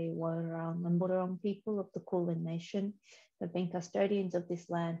Wurundjeri, Woi-wurrung and Boonwurrung people of the Kulin Nation who have been custodians of this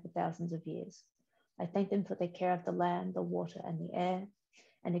land for thousands of years. I thank them for their care of the land, the water and the air,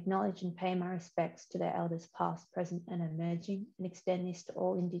 and acknowledge and pay my respects to their elders past, present and emerging, and extend this to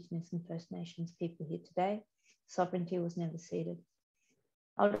all Indigenous and First Nations people here today. Sovereignty was never ceded.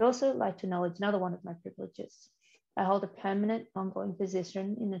 I would also like to acknowledge another one of my privileges. I hold a permanent, ongoing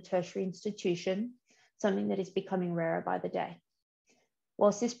position in a tertiary institution, something that is becoming rarer by the day.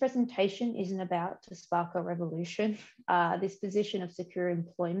 Whilst this presentation isn't about to spark a revolution, this position of secure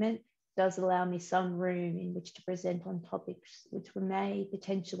employment does allow me some room in which to present on topics which may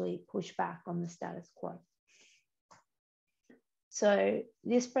potentially push back on the status quo. So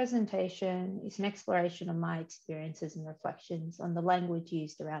this presentation is an exploration of my experiences and reflections on the language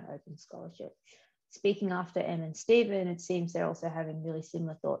used around open scholarship. Speaking after Em and Stephen, it seems they're also having really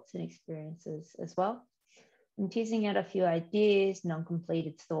similar thoughts and experiences as well. I'm teasing out a few ideas,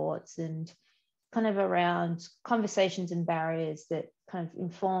 non-completed thoughts, and kind of around conversations and barriers that kind of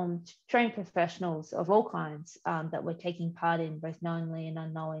informed trained professionals of all kinds that we're taking part in, both knowingly and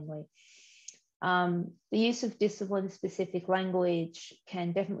unknowingly. The use of discipline-specific language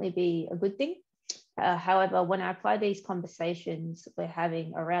can definitely be a good thing. However, when I apply these conversations we're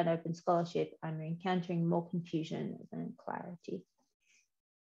having around open scholarship, I'm encountering more confusion than clarity.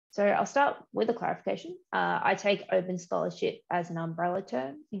 So I'll start with a clarification. I take open scholarship as an umbrella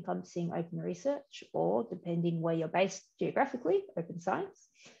term encompassing open research, or depending where you're based geographically, open science,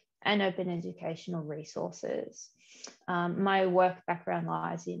 and open educational resources. My work background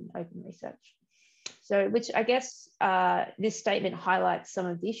lies in open research. So, which I guess this statement highlights some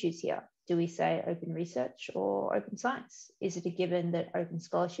of the issues here. Do we say open research or open science? Is it a given that open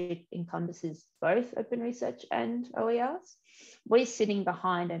scholarship encompasses both open research and OERs? What is sitting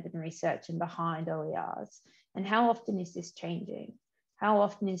behind open research and behind OERs? And how often is this changing? How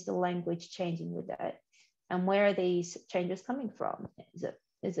often is the language changing with it? And where are these changes coming from?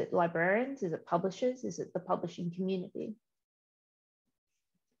 Is it librarians? Is it publishers? Is it the publishing community?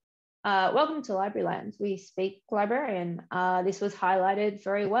 Welcome to Libraryland. We speak Librarian. This was highlighted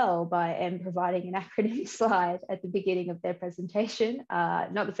very well by Em providing an acronym slide at the beginning of their presentation.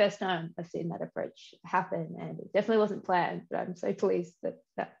 Not the first time I've seen that approach happen, and it definitely wasn't planned, but I'm so pleased that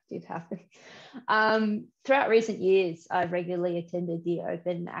that did happen. Throughout recent years, I've regularly attended the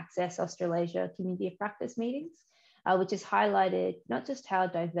Open Access Australasia Community of Practice meetings, which has highlighted not just how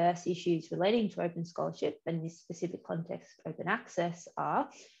diverse issues relating to open scholarship and in this specific context, open access are,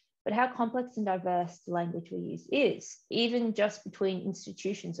 but how complex and diverse the language we use is, even just between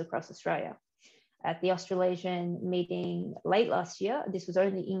institutions across Australia. At the Australasian meeting late last year, this was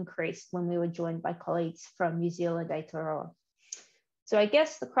only increased when we were joined by colleagues from New Zealand, Aotearoa. So I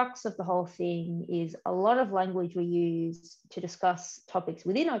guess the crux of the whole thing is a lot of language we use to discuss topics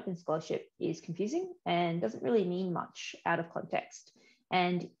within open scholarship is confusing and doesn't really mean much out of context.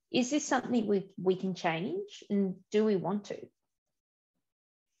 And is this something we can change, and do we want to?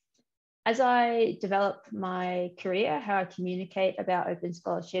 As I develop my career, how I communicate about open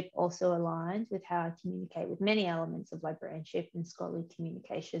scholarship also aligns with how I communicate with many elements of librarianship and scholarly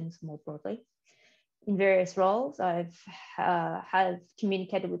communications more broadly. In various roles, I've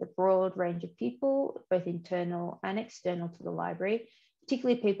communicated with a broad range of people, both internal and external to the library,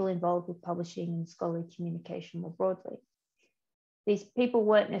 particularly people involved with publishing and scholarly communication more broadly. These people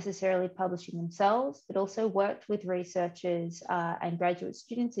weren't necessarily publishing themselves, but also worked with researchers and graduate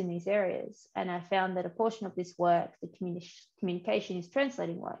students in these areas. And I found that a portion of this work, the communication, is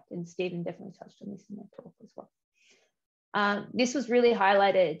translating work, and Stephen definitely touched on this in their talk as well. This was really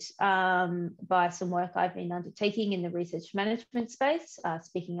highlighted by some work I've been undertaking in the research management space,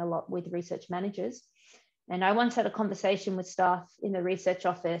 speaking a lot with research managers. And I once had a conversation with staff in the research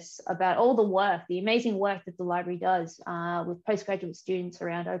office about all the work, the amazing work that the library does with postgraduate students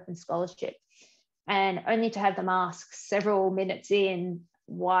around open scholarship. And only to have them ask several minutes in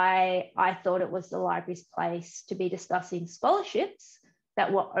why I thought it was the library's place to be discussing scholarships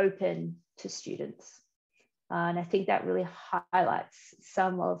that were open to students. And I think that really highlights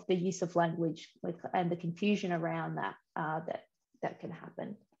some of the use of language and the confusion around that can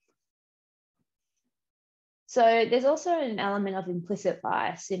happen. So there's also an element of implicit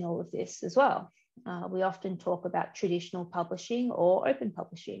bias in all of this as well. We often talk about traditional publishing or open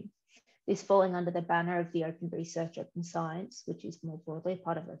publishing, this falling under the banner of the open research, open science, which is more broadly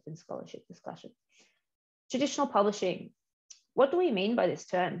part of open scholarship discussion. Traditional publishing, what do we mean by this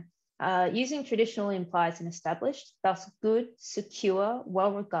term? Using traditional implies an established, thus good, secure,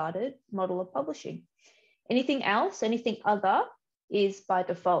 well-regarded model of publishing. Anything else, anything other is by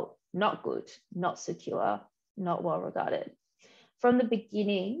default not good, not secure, not well regarded. From the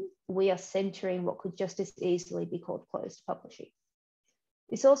beginning, we are centering what could just as easily be called closed publishing.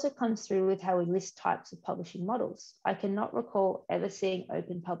 This also comes through with how we list types of publishing models. I cannot recall ever seeing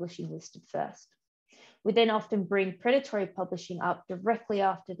open publishing listed first. We then often bring predatory publishing up directly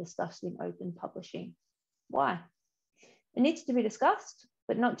after discussing open publishing. Why? It needs to be discussed,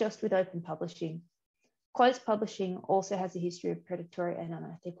 but not just with open publishing. Closed publishing also has a history of predatory and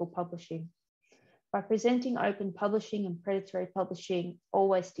unethical publishing. By presenting open publishing and predatory publishing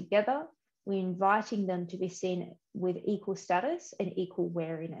always together, we're inviting them to be seen with equal status and equal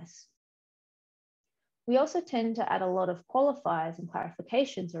wariness. We also tend to add a lot of qualifiers and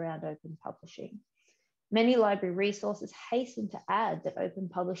clarifications around open publishing. Many library resources hasten to add that open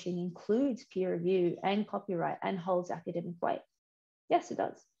publishing includes peer review and copyright and holds academic weight. Yes, it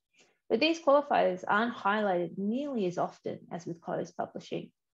does. But these qualifiers aren't highlighted nearly as often as with closed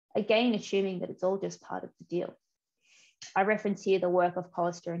publishing, again, assuming that it's all just part of the deal. I reference here the work of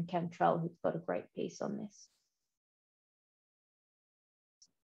Colla and Cantrell, who've got a great piece on this.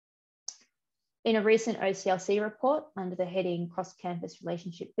 In a recent OCLC report under the heading Cross-Campus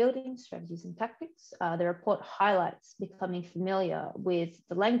Relationship Building, Strategies and Tactics, the report highlights becoming familiar with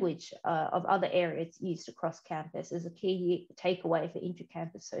the language of other areas used across campus as a key takeaway for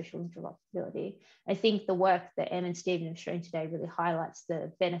inter-campus social interoperability. I think the work that Em and Stephen have shown today really highlights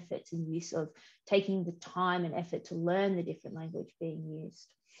the benefits and use of taking the time and effort to learn the different language being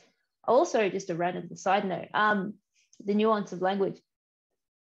used. Also, just a random side note, the nuance of language.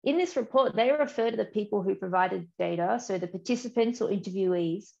 In this report, they refer to the people who provided data, so the participants or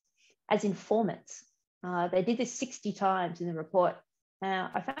interviewees, as informants. They did this 60 times in the report.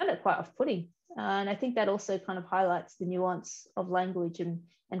 I found it quite off-putting. And I think that also kind of highlights the nuance of language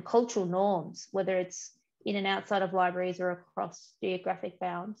and cultural norms, whether it's in and outside of libraries or across geographic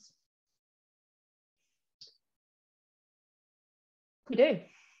bounds. We do.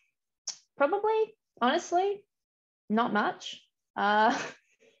 Probably, honestly, not much.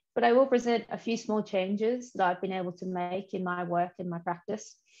 But I will present a few small changes that I've been able to make in my work and my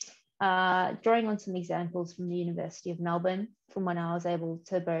practice, drawing on some examples from the University of Melbourne, from when I was able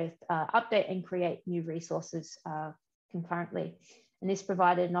to both update and create new resources concurrently. And this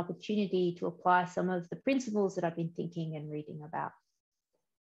provided an opportunity to apply some of the principles that I've been thinking and reading about.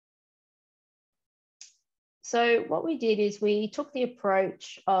 So what we did is we took the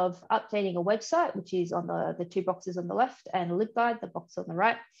approach of updating a website, which is on the two boxes on the left, and a LibGuide, the box on the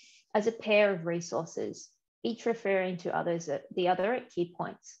right, as a pair of resources, each referring to the other at key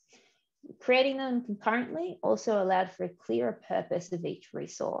points. Creating them concurrently also allowed for a clearer purpose of each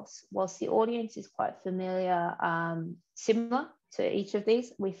resource. Whilst the audience is quite familiar, similar to each of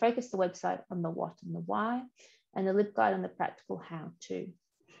these, we focus the website on the what and the why, and the LibGuide on the practical how-to.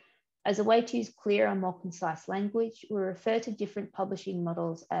 As a way to use clearer and more concise language, we refer to different publishing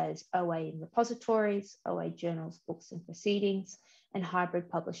models as OA in repositories, OA journals, books and proceedings, and hybrid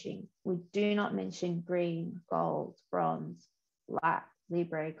publishing. We do not mention green, gold, bronze, black,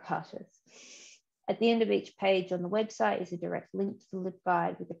 libre, gratis. At the end of each page on the website is a direct link to the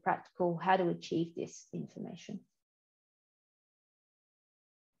LibGuide with the practical how to achieve this information.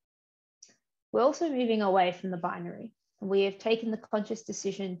 We're also moving away from the binary. We have taken the conscious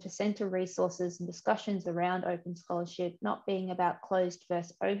decision to centre resources and discussions around open scholarship not being about closed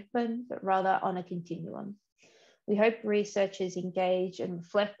versus open, but rather on a continuum. We hope researchers engage and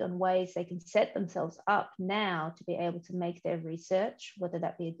reflect on ways they can set themselves up now to be able to make their research, whether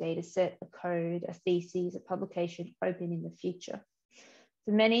that be a data set, a code, a thesis, a publication, open in the future.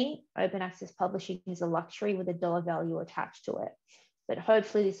 For many, open access publishing is a luxury with a dollar value attached to it. But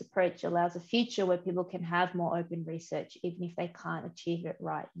hopefully this approach allows a future where people can have more open research, even if they can't achieve it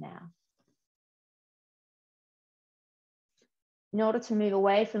right now. In order to move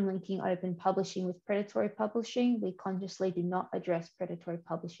away from linking open publishing with predatory publishing, we consciously do not address predatory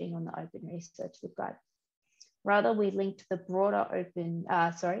publishing on the Open Research LibGuide. Rather, we linked the broader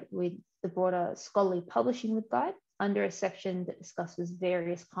broader scholarly publishing LibGuide under a section that discusses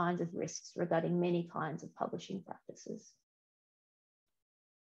various kinds of risks regarding many kinds of publishing practices.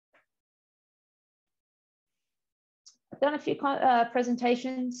 I've done a few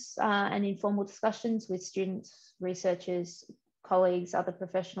presentations and informal discussions with students, researchers, colleagues, other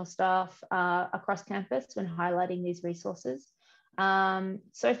professional staff across campus when highlighting these resources.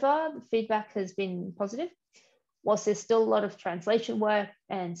 So far, the feedback has been positive. Whilst there's still a lot of translation work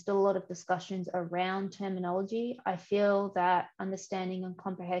and still a lot of discussions around terminology, I feel that understanding and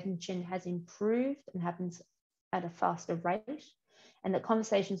comprehension has improved and happens at a faster rate, and that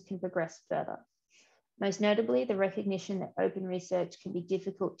conversations can progress further. Most notably, the recognition that open research can be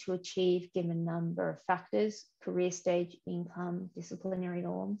difficult to achieve given a number of factors, career stage, income, disciplinary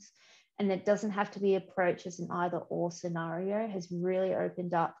norms, and that doesn't have to be approached as an either or scenario has really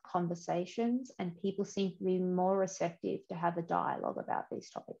opened up conversations, and people seem to be more receptive to have a dialogue about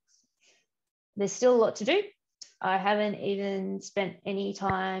these topics. There's still a lot to do. I haven't even spent any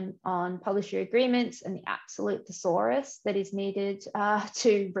time on publisher agreements and the absolute thesaurus that is needed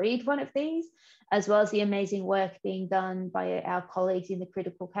to read one of these, as well as the amazing work being done by our colleagues in the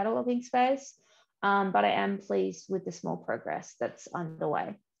critical cataloguing space. But I am pleased with the small progress that's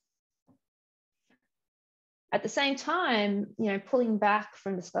underway. At the same time, pulling back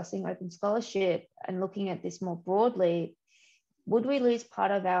from discussing open scholarship and looking at this more broadly, would we lose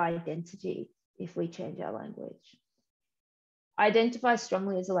part of our identity if we change our language? I identify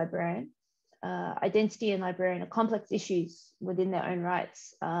strongly as a librarian. Identity and librarian are complex issues within their own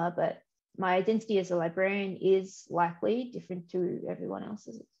rights, but my identity as a librarian is likely different to everyone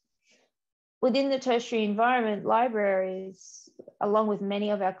else's. Within the tertiary environment, libraries, along with many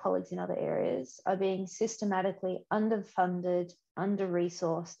of our colleagues in other areas, are being systematically underfunded,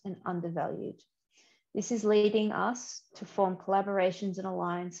 under-resourced, and undervalued. This is leading us to form collaborations and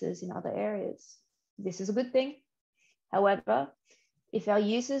alliances in other areas. This is a good thing. However, if our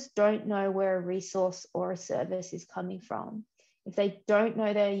users don't know where a resource or a service is coming from, if they don't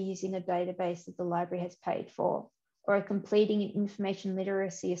know they're using a database that the library has paid for, or are completing an information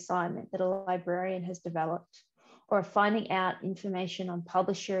literacy assignment that a librarian has developed, or are finding out information on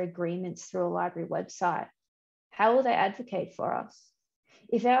publisher agreements through a library website, how will they advocate for us?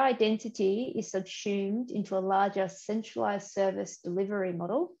 If our identity is subsumed into a larger centralized service delivery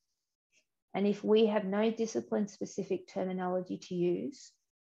model, and if we have no discipline-specific terminology to use,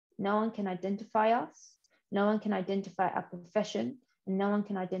 no one can identify us, no one can identify our profession, and no one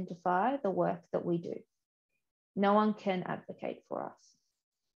can identify the work that we do. No one can advocate for us.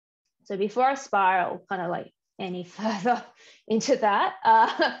 So before I spiral kind of like any further into that,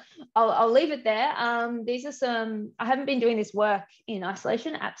 I'll leave it there. These are some, I haven't been doing this work in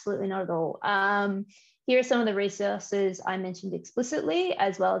isolation, absolutely not at all. Here are some of the resources I mentioned explicitly,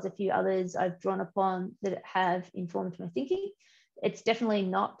 as well as a few others I've drawn upon that have informed my thinking. It's definitely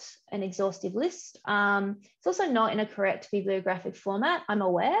not an exhaustive list. It's also not in a correct bibliographic format, I'm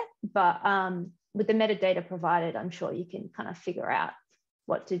aware, but with the metadata provided, I'm sure you can kind of figure out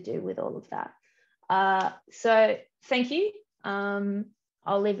what to do with all of that. So thank you.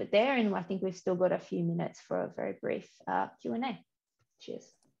 I'll leave it there, and I think we've still got a few minutes for a very brief Q&A. Cheers.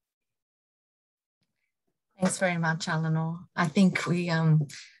 Thanks very much, Eleanor. I think we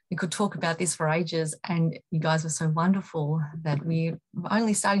could talk about this for ages, and you guys were so wonderful that we're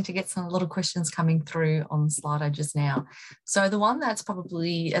only starting to get a lot of questions coming through on Slido just now. So the one that's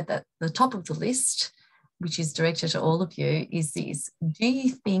probably at the top of the list, which is directed to all of you, is this: do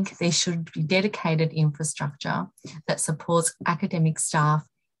you think there should be dedicated infrastructure that supports academic staff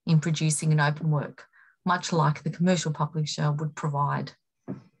in producing an open work, much like the commercial publisher would provide?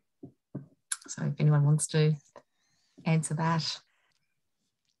 So if anyone wants to answer that.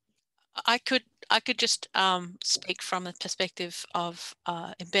 I could just speak from the perspective of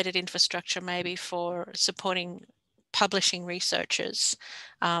embedded infrastructure, maybe for supporting publishing researchers.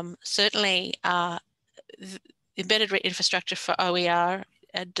 Certainly, embedded infrastructure for OER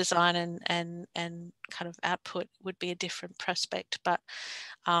design and kind of output would be a different prospect. But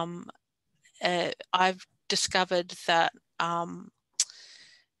I've discovered that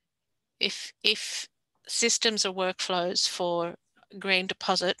if systems or workflows for green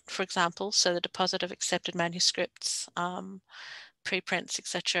deposit, for example, so the deposit of accepted manuscripts, preprints,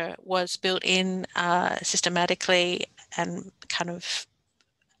 etc., was built in systematically and kind of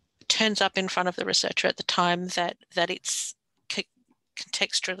turns up in front of the researcher at the time that it's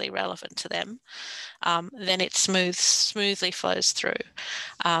contextually relevant to them, then it smoothly flows through.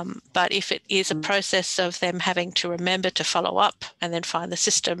 But if it is a process of them having to remember to follow up and then find the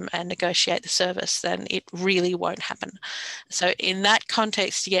system and negotiate the service, then it really won't happen. So in that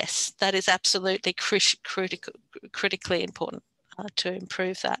context, yes, that is absolutely critically important to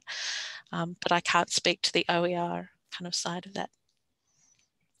improve that. But I can't speak to the OER kind of side of that.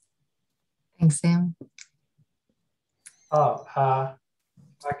 Thanks, Sam.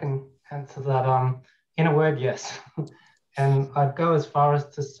 I can answer that. In a word, yes. And I'd go as far as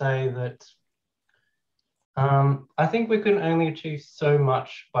to say that I think we can only achieve so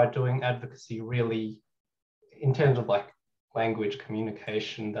much by doing advocacy really, in terms of like language,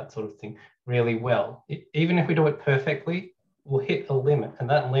 communication, that sort of thing, really well. Even if we do it perfectly, we'll hit a limit, and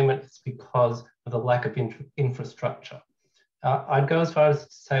that limit is because of the lack of infrastructure. I'd go as far as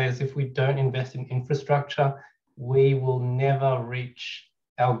to say as if we don't invest in infrastructure, we will never reach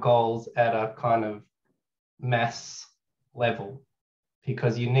our goals at a kind of mass level,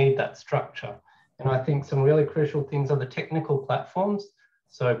 because you need that structure. And I think some really crucial things are the technical platforms.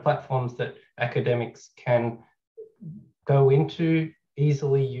 So platforms that academics can go into,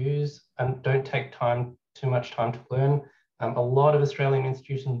 easily use, and don't take too much time to learn. A lot of Australian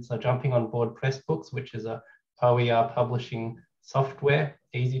institutions are jumping on board Pressbooks, which is a OER publishing software,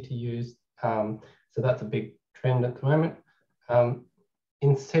 easy to use. So that's a big trend at the moment.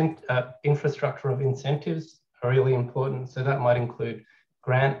 Infrastructure of incentives are really important. So that might include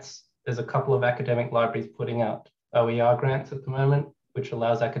grants. There's a couple of academic libraries putting out OER grants at the moment, which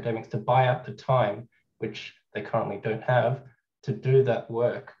allows academics to buy up the time, which they currently don't have, to do that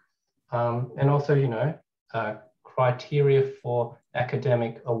work. And also, you know, criteria for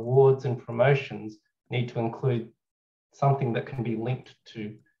academic awards and promotions need to include something that can be linked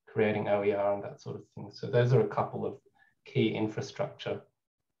to creating OER and that sort of thing. So those are a couple of key infrastructure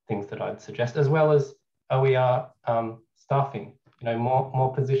things that I'd suggest, as well as OER staffing. You know,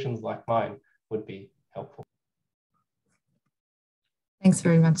 more positions like mine would be helpful. Thanks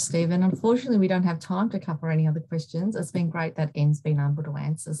very much, Stephen. Unfortunately, we don't have time to cover any other questions. It's been great that Em's been able to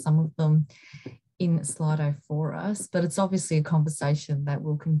answer some of them in Slido for us, but it's obviously a conversation that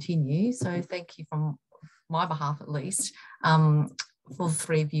will continue. So thank you from my behalf, at least, for the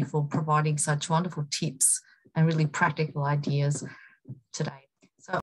three of you for providing such wonderful tips and really practical ideas